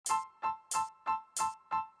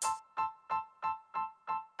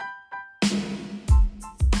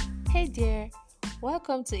there,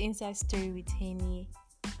 welcome to Inside Story with Henny.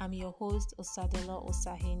 I'm your host Osadela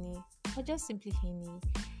Osaheni, or just simply Henny.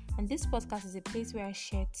 And this podcast is a place where I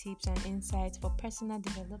share tips and insights for personal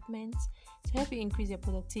development to help you increase your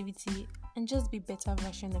productivity and just be a better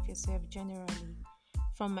version of yourself generally.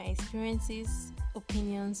 From my experiences,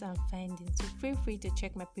 opinions, and findings, so feel free to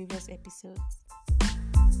check my previous episodes.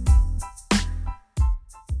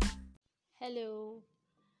 Hello,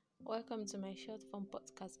 welcome to my short form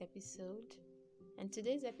podcast episode. And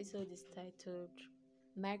today's episode is titled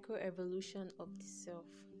Microevolution of the Self.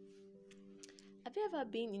 Have you ever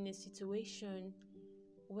been in a situation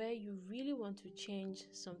where you really want to change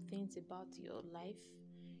some things about your life?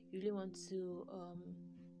 You really want to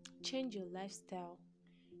change your lifestyle.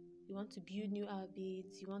 You want to build new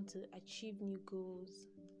habits. You want to achieve new goals.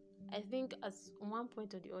 I think at one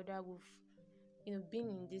point or the other, we've been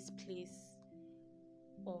in this place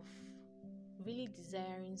of really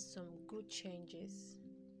desiring some good changes,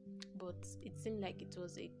 but it seemed like it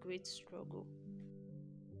was a great struggle.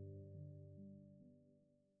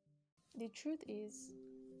 The truth is,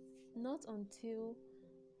 not until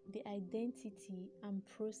the identity and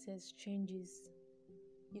process changes,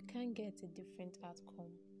 you can't get a different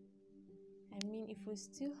outcome. I mean, if we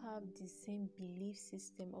still have the same belief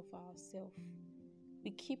system of ourselves,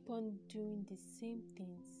 we keep on doing the same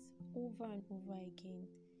things over and over again,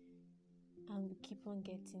 and we keep on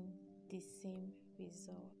getting the same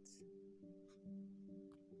results.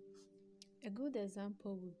 A good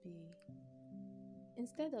example would be,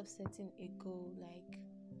 instead of setting a goal like,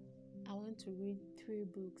 I want to read 3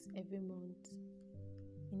 books every month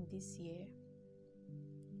in this year,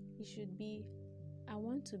 it should be, I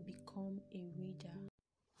want to become a reader.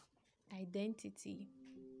 Identity.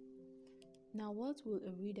 Now, what will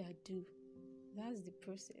a reader do? That's the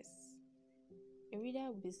process. A reader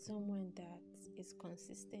will be someone that is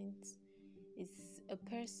consistent, is a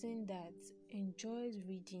person that enjoys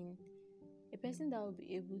reading, a person that will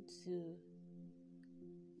be able to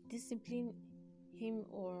discipline him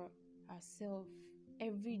or herself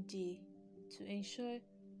every day to ensure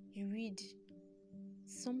you read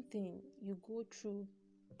something, you go through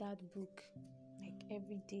that book like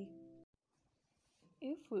every day.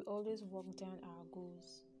 If we always walk down our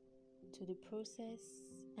goals to the process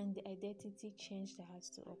and the identity change that has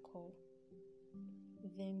to occur,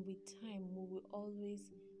 then with time we will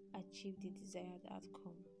always achieve the desired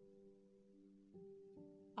outcome.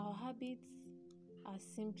 Our habits are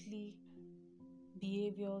simply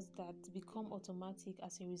behaviors that become automatic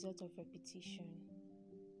as a result of repetition.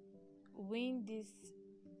 When this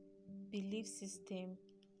belief system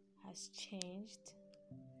has changed,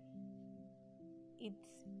 it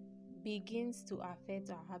begins to affect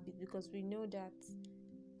our habits, because we know that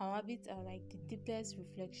our habits are like the deepest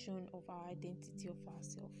reflection of our identity of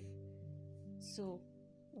ourselves. So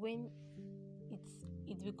when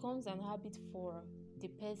it becomes an habit for the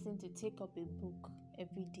person to take up a book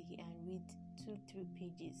every day and read 2-3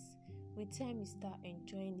 pages, with time you start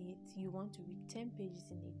enjoying it. You want to read 10 pages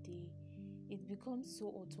in a day. It becomes so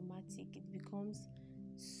automatic, it becomes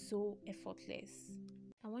so effortless.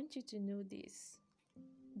 I want you to know this.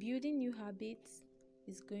 Building new habits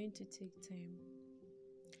is going to take time.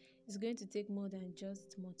 It's going to take more than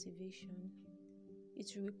just motivation.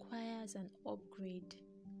 It requires an upgrade,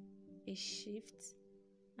 a shift,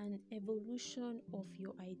 an evolution of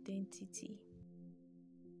your identity.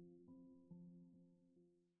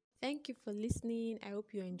 Thank you for listening. I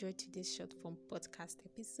hope you enjoyed today's short form podcast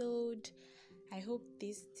episode. I hope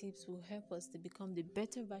these tips will help us to become the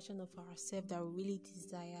better version of ourselves that we really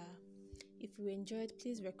desire. If you enjoyed,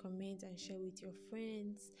 please recommend and share with your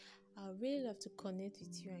friends. I would really love to connect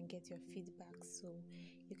with you and get your feedback. So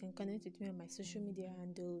you can connect with me on my social media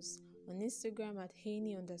handles, on Instagram at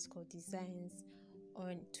Haney_designs,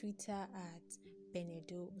 on Twitter at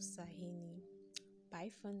Benedo Usahini. Bye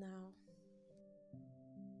for now.